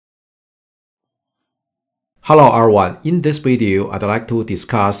Hello everyone, in this video I'd like to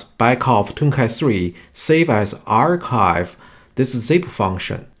discuss Beckhoff TwinCAT 3 Save as Archive, this zip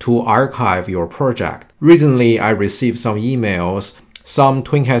function to archive your project. Recently I received some emails. Some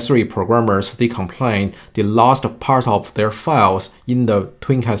TwinCAT 3 programmers, they complained they lost part of their files in the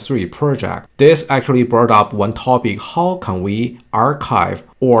TwinCAT 3 project. This actually brought up one topic: how can we archive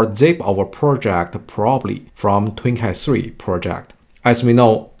or zip our project properly from TwinCAT 3 project? As we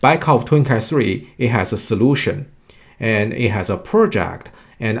know, Beckhoff TwinCAT 3, it has a solution and it has a project.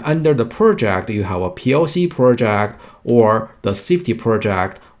 And under the project, you have a PLC project or the safety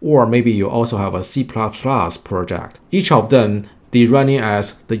project, or maybe you also have a C++ project. Each of them, they running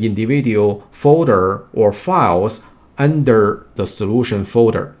as the individual folder or files under the solution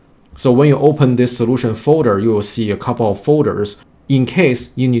folder. So when you open this solution folder, you will see a couple of folders. In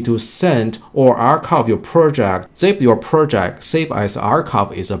case you need to send or archive your project, zip your project, save as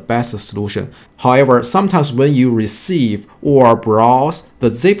archive is the best solution. However, sometimes when you receive or browse the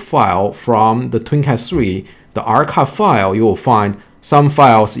zip file from the TwinCAT 3, the archive file, you will find some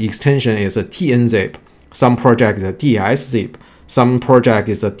files extension is a tnzip, some project is a tszip, some project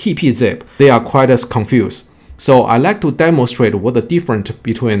is a tpzip. They are quite as confused. So I like to demonstrate what the difference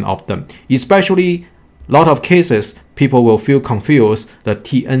between of them, especially a lot of cases, people will feel confused the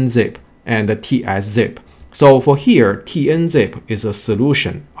tnzip and the tszip. So for here, tnzip is a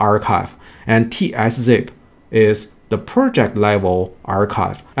solution archive, and tszip is the project level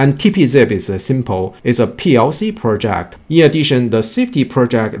archive, and tpzip is a simple, it's a PLC project. In addition, the safety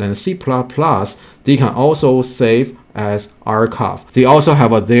project and C++, they can also save as archive. They also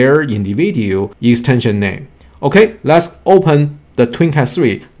have their individual extension name. Okay, let's open the TwinCAT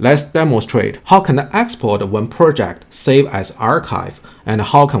 3, let's demonstrate how can I export one project save as archive and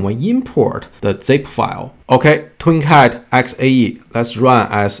how can we import the zip file. Okay, TwinCAT XAE, let's run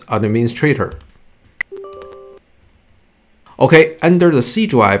as administrator. Okay, under the C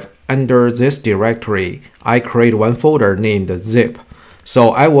drive, under this directory, I create one folder named zip. So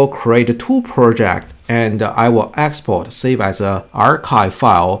I will create two projects and I will export, save as an archive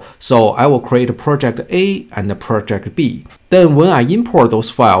file. So I will create project A and project B. Then when I import those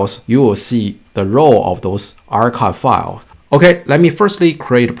files, you will see the role of those archive files. Okay, let me firstly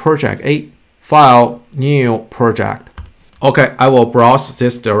create project A, file, new project. Okay, I will browse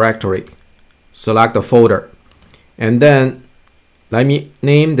this directory, select the folder, and then let me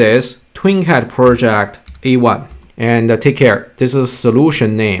name this TwinCAT project A1. And take care, this is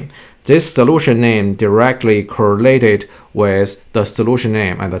solution name. This solution name directly correlated with the solution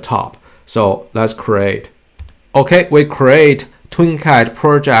name at the top. So let's create. Okay, we create TwinCAT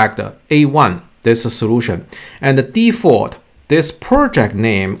project A1, this solution. And the default, this project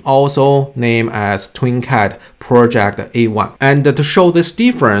name also named as TwinCAT project A1. And to show this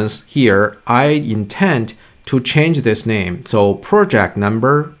difference here, I intend to change this name. So project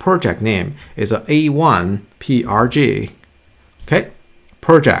number, project name is a A1 PRG. Okay,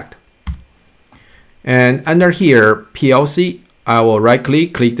 project. And under here, PLC, I will right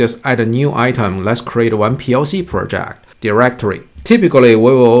click this add a new item. Let's create one PLC project directory. Typically,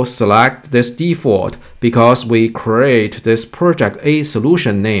 we will select this default because we create this project A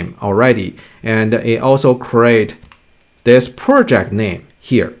solution name already. And it also create this project name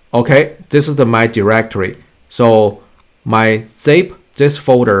here. Okay, this is my directory. So my zip, this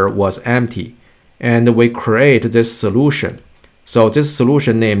folder was empty. And we create this solution. So this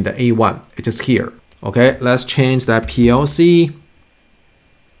solution named A1, it is here. Okay, let's change that PLC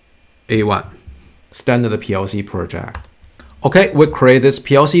A1, standard PLC project. Okay, we create this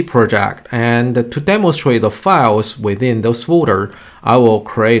PLC project, and to demonstrate the files within this folder, I will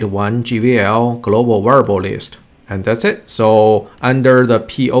create one GVL global variable list, and that's it. So under the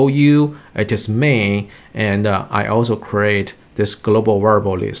POU, it is main, and I also create this global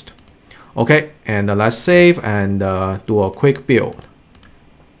variable list. Okay, and let's save and do a quick build.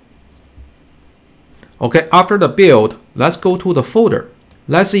 Okay, after the build, let's go to the folder.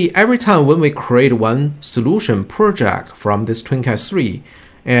 Let's see, every time when we create one solution project from this TwinCAT 3,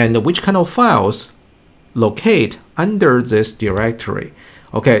 and which kind of files locate under this directory.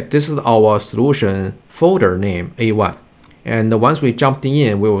 Okay, this is our solution folder name A1. And once we jumped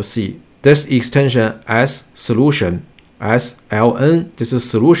in, we will see this extension as solution, SLN, this is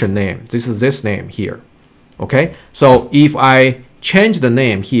solution name. This is this name here. Okay, so if I change the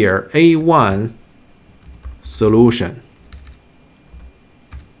name here, A1 solution,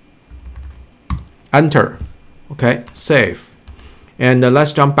 enter. Okay, save. And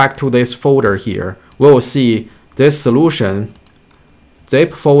let's jump back to this folder here. We will see this solution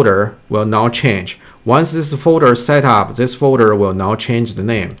zip folder will now change. Once this folder is set up, this folder will now change the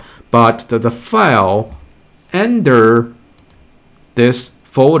name. But the file under this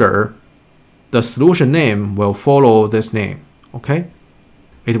folder, the solution name will follow this name. Okay,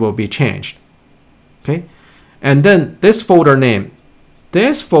 it will be changed. Okay, and then this folder name,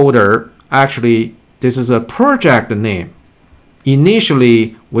 this folder actually, this is a project name.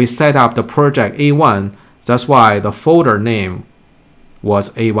 Initially, we set up the project A1. That's why the folder name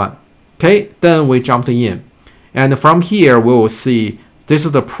was A1. Okay, then we jumped in. And from here, we will see this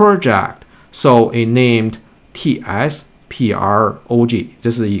is the project. So it named TSPROG.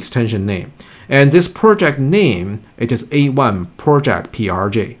 This is the extension name. And this project name, it is A1 project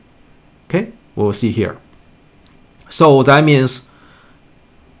PRJ. Okay, we'll see here. So that means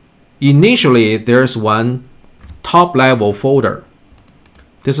initially there's one top level folder.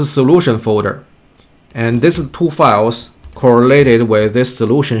 This is solution folder. And this is two files correlated with this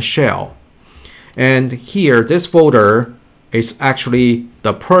solution shell. And here, this folder is actually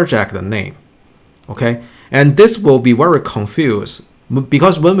the project name. Okay, and this will be very confused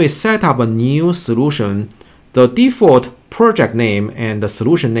because when we set up a new solution, the default project name and the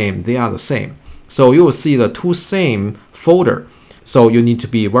solution name, they are the same. So you will see the two same folder. So you need to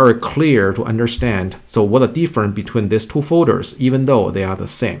be very clear to understand. So what the difference between these two folders, even though they are the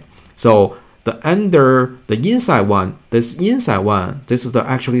same. So the under the inside one, this inside one, this is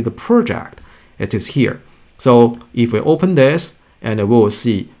actually the project. It is here. So if we open this, and we will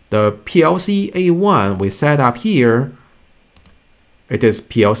see the PLC A1 we set up here, it is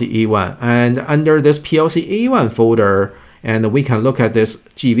PLC A1. And under this PLC A1 folder, and we can look at this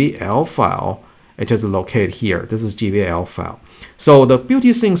GVL file. It is located here. This is GVL file. So the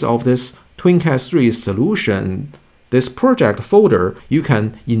beauty things of this TwinCAT 3 solution, this project folder, you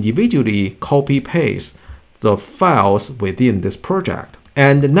can individually copy paste the files within this project.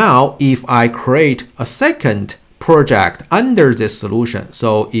 And now if I create a second project under this solution,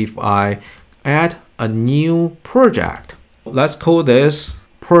 so if I add a new project, let's call this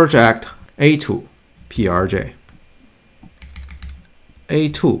project A2 PRJ.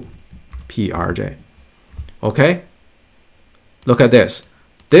 A2 PRJ. Okay, look at this.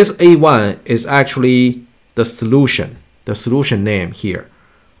 This A1 is actually the solution name here.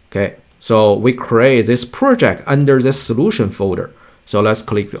 Okay, so we create this project under this solution folder. So let's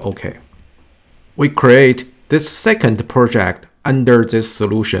click OK. We create this second project under this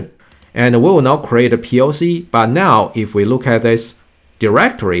solution. And we will now create a PLC. But now if we look at this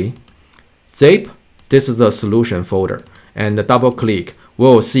directory, zip, this is the solution folder. And double click,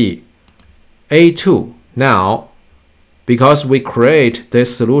 we'll see A2. Now, because we create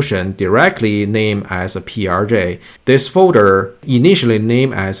this solution directly named as a PRJ, this folder initially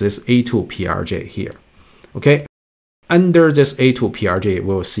named as this A2 PRJ here. Okay, under this A2 PRJ,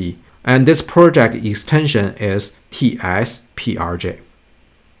 we'll see. And this project extension is TSPRJ.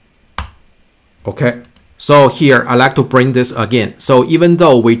 Okay, so here I like to bring this again. So even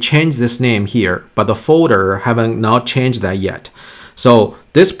though we changed this name here, but the folder haven't not changed that yet. So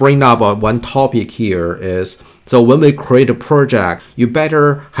this brings up one topic here is, so when we create a project, you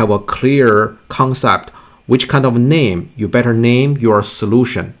better have a clear concept, which kind of name you better name your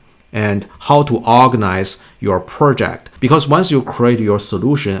solution and how to organize your project. Because once you create your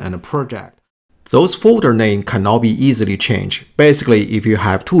solution and a project, those folder names cannot be easily changed. Basically, if you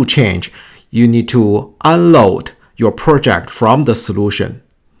have to change, you need to unload your project from the solution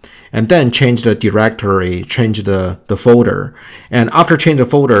and then change the directory, change the folder. And after change the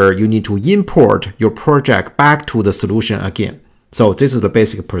folder, you need to import your project back to the solution again. So this is the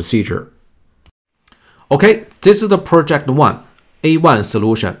basic procedure. Okay, this is the project 1, A1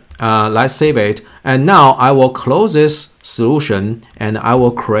 solution. Let's save it. And now I will close this solution and I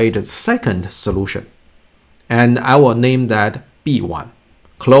will create a second solution. And I will name that B1.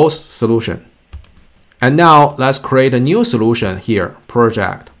 Close solution. And now let's create a new solution here,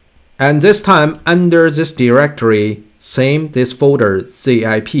 project. And this time under this directory, same this folder,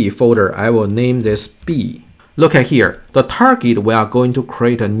 ZIP folder, I will name this B. Look at here, the target, we are going to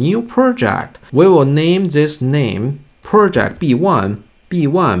create a new project. We will name this name project B1,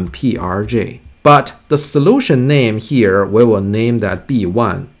 B1 PRJ. But the solution name here, we will name that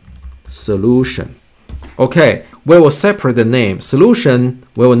B1 solution. Okay, we will separate the name. Solution,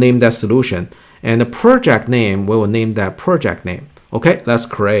 we will name that solution. And the project name, we will name that project name. Okay, let's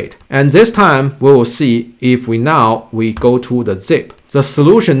create. And this time we will see if we go to the zip. The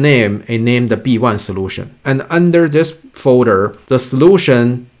solution name is named the B1 solution. And under this folder, the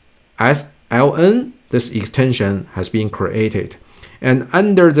solution SLN, this extension has been created. And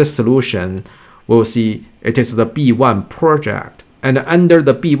under the solution, we'll see it is the B1 project. And under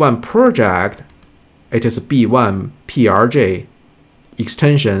the B1 project, it is B1 PRJ.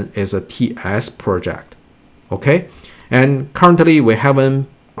 Extension is a TS project. Okay, and currently we haven't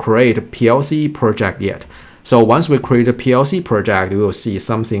created PLC project yet. So once we create a PLC project, we will see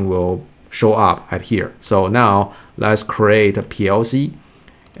something will show up at here. So now let's create a PLC,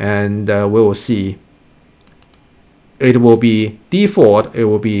 and we will see it will be default. It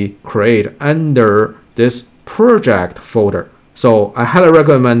will be created under this project folder. So I highly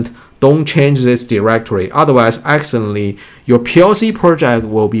recommend don't change this directory. Otherwise, accidentally, your PLC project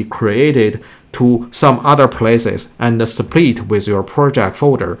will be created to some other places and split with your project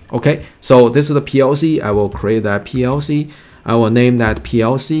folder. Okay, so this is the PLC. I will create that PLC. I will name that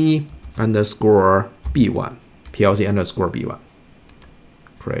PLC underscore B1. PLC underscore B1.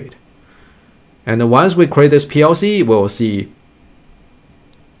 Create. And once we create this PLC, we'll see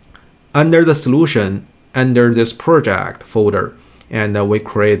under the solution, under this project folder, and we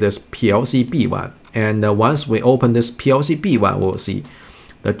create this PLC B1. And once we open this PLC B1, we'll see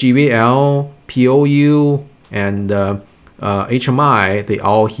the GVL, POU, and HMI, they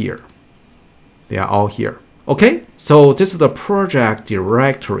all here. They are all here. Okay, so this is the project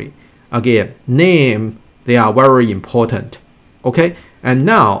directory. Again, name, they are very important. Okay, and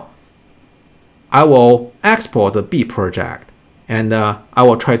now I will export the B project, and I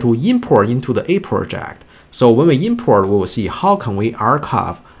will try to import into the A project. So when we import, we will see how can we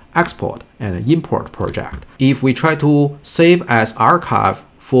archive, export, and import project. If we try to save as archive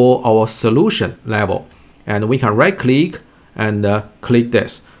for our solution level, and we can right click and click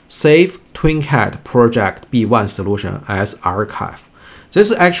this, save TwinCAT project B1 solution as archive. This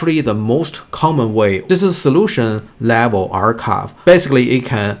is actually the most common way. This is solution level archive. Basically, it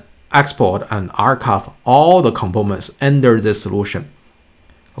can export and archive all the components under this solution.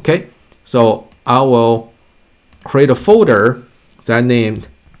 Okay, so I will create a folder that named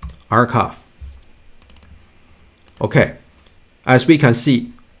archive. Okay, as we can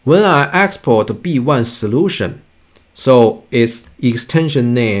see, when I export the B1 solution, so its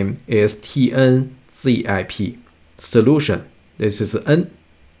extension name is TNZIP solution. This is N.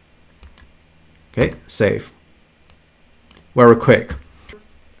 Okay, save. Very quick.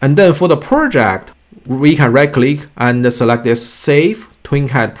 And then for the project, we can right click and select this save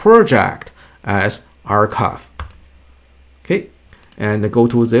TwinCAT project as archive. Okay, and go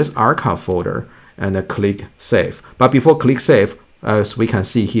to this archive folder and click save. But before click save, as we can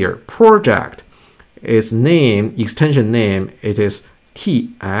see here, project is name, extension name, it is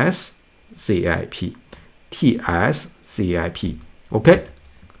TSZIP. TSZIP. Okay,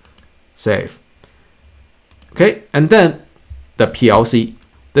 save. Okay, and then the PLC.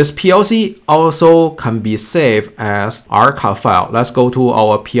 This PLC also can be saved as archive file. Let's go to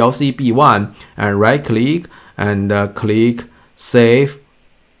our PLC B1 and right click and click save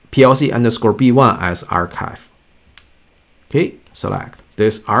PLC underscore B1 as archive. Okay, select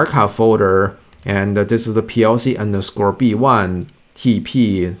this archive folder, and this is the PLC underscore B1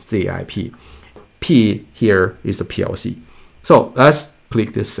 TPZIP. P here is the PLC. So let's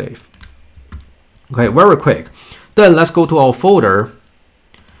click this save. Okay, very quick. Then let's go to our folder,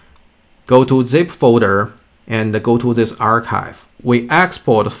 go to zip folder, and go to this archive. We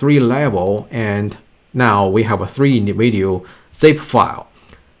export 3 level, and now we have a 3 individual zip file.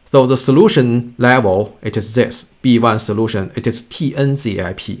 So the solution level, it is this B1 solution, it is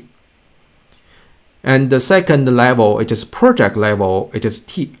TNZIP. And the second level, it is project level, it is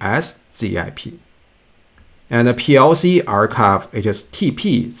TSZIP. And the PLC archive, it is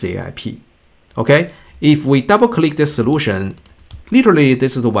TPZIP. Okay, if we double click this solution, literally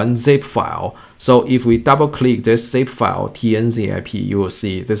this is the one zip file. So if we double click this zip file, TNZIP, you will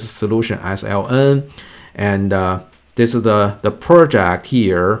see this is solution SLN, and this is the project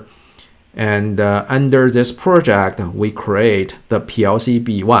here. And under this project, we create the PLC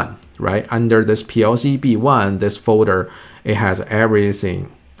B1, right? Under this PLC B1, this folder, it has everything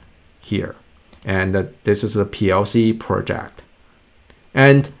here. And this is a PLC project.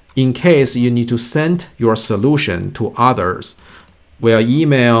 And in case you need to send your solution to others via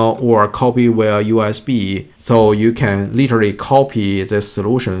email or copy via USB, so you can literally copy this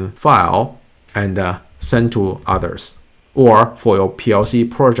solution file and send to others, or for your PLC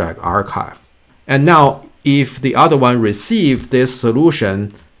project archive. And now, if the other one receives this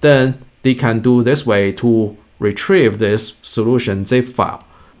solution, then they can do this way to retrieve this solution zip file.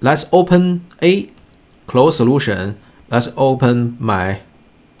 Let's open a close solution. Let's open my,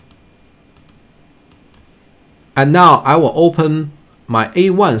 and now I will open my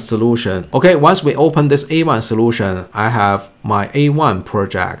A1 solution. Okay, once we open this A1 solution, I have my A1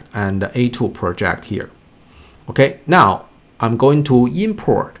 project and the A2 project here. Okay, now I'm going to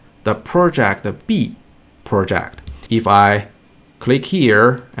import the project B project. If I click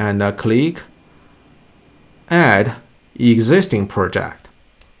here and click add existing project.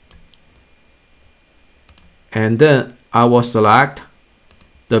 And then I will select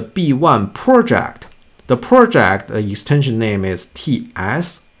the B1 project. The project extension name is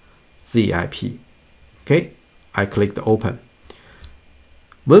TS-ZIP. Okay, I clicked open.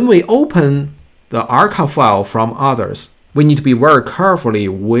 When we open the archive file from others, we need to be very carefully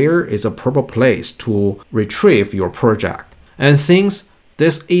where is a proper place to retrieve your project. And since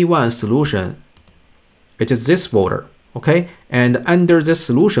this A1 solution, it is this folder, okay? And under this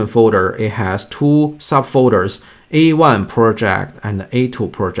solution folder, it has two subfolders, A1 project and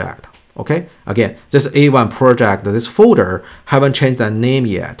A2 project, okay? Again, this A1 project, this folder, haven't changed the name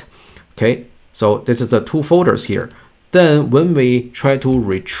yet, okay? So this is the two folders here. Then when we try to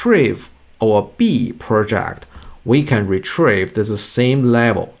retrieve our B project, we can retrieve this same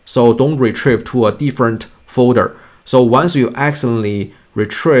level. So don't retrieve to a different folder. So once you accidentally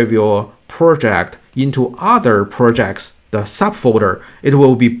retrieve your project into other projects, the subfolder, it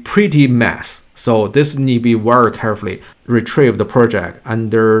will be pretty mess. So this need to be very carefully. Retrieve the project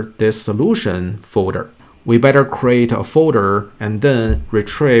under this solution folder. We better create a folder and then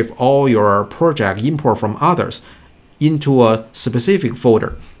retrieve all your project import from others into a specific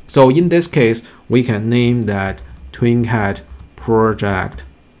folder. So in this case, we can name that TwinCAT project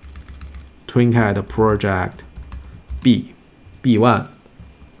B1,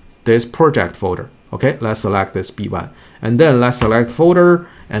 this project folder. Okay, let's select this B1. And then let's select folder,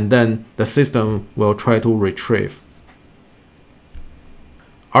 and then the system will try to retrieve.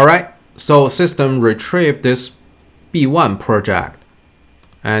 All right, so system retrieved this B1 project.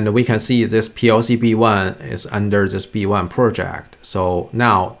 And we can see this PLC B1 is under this B1 project. So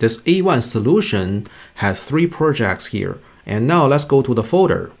now this A1 solution has 3 projects here. And now let's go to the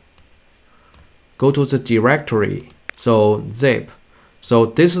folder. Go to the directory. So zip. So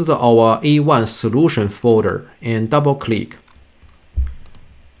this is our A1 solution folder, and double click.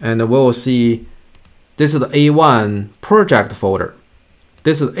 And we'll see this is the A1 project folder.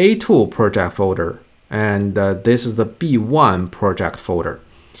 This is A2 project folder. And this is the B1 project folder.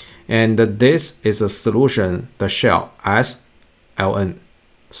 And this is a solution, the shell, SLN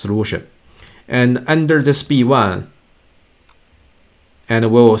solution. And under this B1, and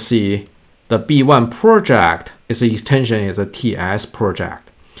we will see the B1 project is the extension is a TS project.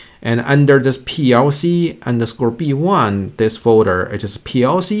 And under this PLC underscore B1, this folder, it is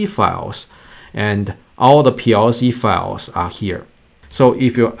PLC files. And all the PLC files are here. So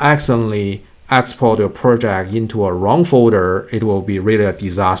if you accidentally export your project into a wrong folder, it will be really a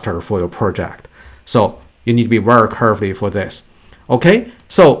disaster for your project. So you need to be very careful for this. Okay,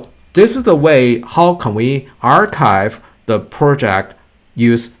 so this is the way how can we archive the project,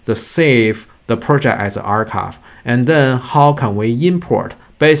 use the save the project as an archive, and then how can we import.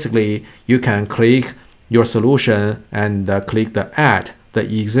 Basically, you can click your solution and click the add the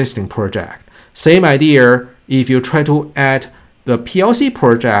existing project. Same idea if you try to add the PLC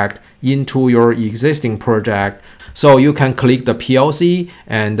project into your existing project. So you can click the PLC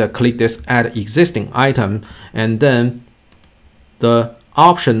and click this add existing item, and then the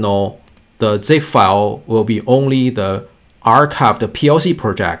optional, the zip file will be only the archived PLC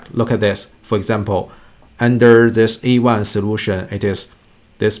project. Look at this. For example, under this A1 solution, it is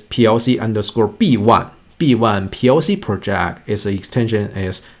this PLC underscore B1. B1 PLC project is the extension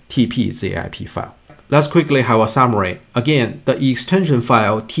is TP-ZIP file. Let's quickly have a summary. Again, the extension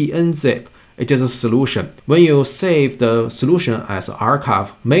file tnzip, it is a solution. When you save the solution as an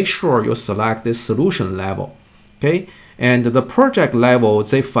archive, make sure you select this solution level. Okay, and the project level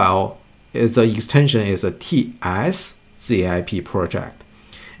zip file is the extension is a TS-ZIP project,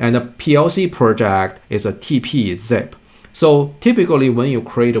 and the PLC project is a TP-zip. So typically, when you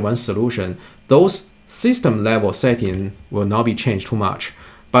create one solution, those system level setting will not be changed too much.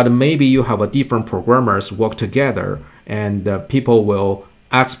 But maybe you have a different programmers work together, and people will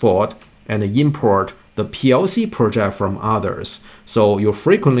export and import the PLC project from others. So you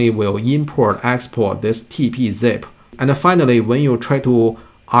frequently will import, export this TP-zip. And finally, when you try to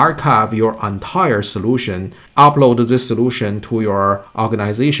archive your entire solution, upload this solution to your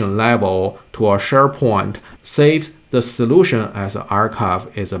organization level to a SharePoint, save the solution as an archive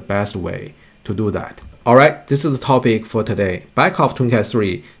is the best way to do that. Alright, this is the topic for today. Beckhoff TwinCAT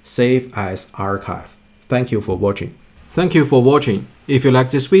 3, save as archive. Thank you for watching. Thank you for watching. If you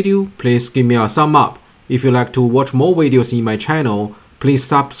like this video, please give me a thumb up. If you like to watch more videos in my channel, please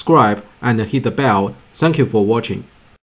subscribe and hit the bell. Thank you for watching.